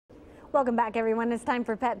Welcome back, everyone. It's time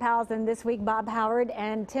for Pet Pals, and this week Bob Howard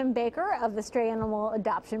and Tim Baker of the Stray Animal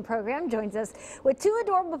Adoption Program joins us with 2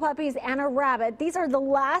 adorable puppies and a rabbit. These are the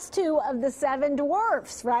last 2 of the 7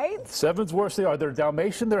 dwarfs, right? 7 dwarfs they are. They're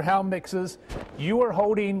Dalmatian, they're hound mixes. You are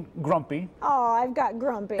holding Grumpy. Oh, I've got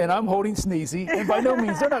Grumpy. And I'm holding Sneezy. And by no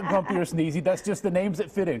means, they're not Grumpy or Sneezy. That's just the names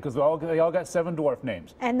that fit in, because they all got 7 dwarf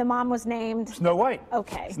names. And the mom was named? Snow White.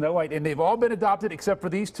 Okay. Snow White. And they've all been adopted except for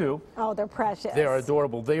these 2. Oh, they're precious. They are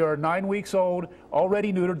adorable. They are 9 weeks old,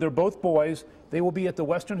 already neutered. They're both boys. They will be at the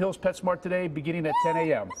Western Hills PetSmart today, beginning at 10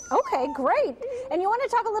 a.m. Okay, great. And you want to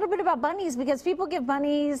talk a little bit about bunnies, because people give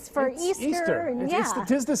bunnies for Easter. And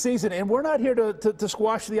Tis the season, and we're not here to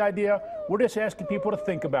squash the idea. We're just asking people to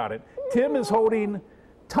think about it. Tim is holding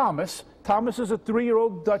Thomas. Thomas is a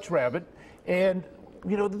 3-year-old Dutch rabbit, and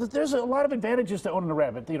you know, there's a lot of advantages to owning a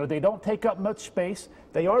rabbit. You know, they don't take up much space.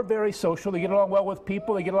 They are very social. They get along well with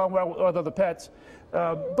people. They get along well with other pets.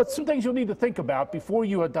 But some things you'll need to think about before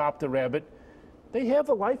you adopt a rabbit. They have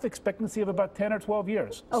a life expectancy of about 10 or 12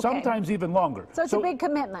 years, sometimes even longer. So it's a big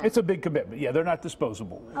commitment. It's a big commitment. Yeah, they're not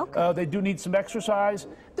disposable. Okay. They do need some exercise.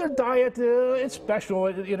 Their diet is special.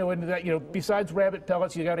 You know, and that, you know, besides rabbit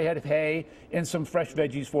pellets, you got to have hay and some fresh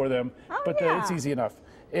veggies for them. It's easy enough.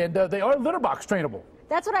 And they are litter box trainable.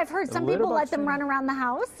 That's what I've heard. Some people let them run around the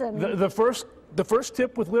house. And the first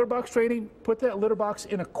tip with litter box training: put that litter box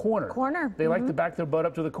in a corner. They like to back their butt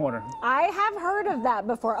up to the corner. I have heard of that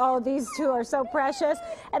before. Oh, these 2 are so precious.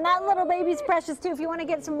 And that little baby's precious too. If you want to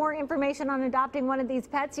get some more information on adopting one of these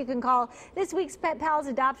pets, you can call this week's Pet Pals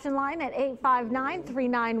adoption line at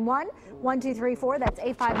 859-391-1234. That's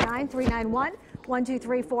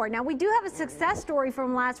 859-391-1234. Now, we do have a success story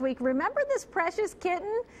from last week. Remember this precious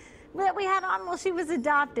kitten that we had on? Well, she was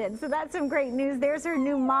adopted, so that's some great news. There's her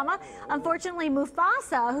new mama. Unfortunately,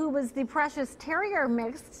 Mufasa, who was the precious terrier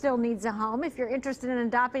mix, still needs a home. If you're interested in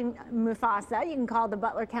adopting Mufasa, you can call the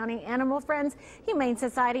Butler County Animal Friends Humane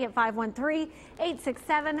Society at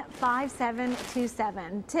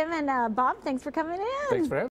 513-867-5727. Tim and Bob, thanks for coming in. Thanks for having me.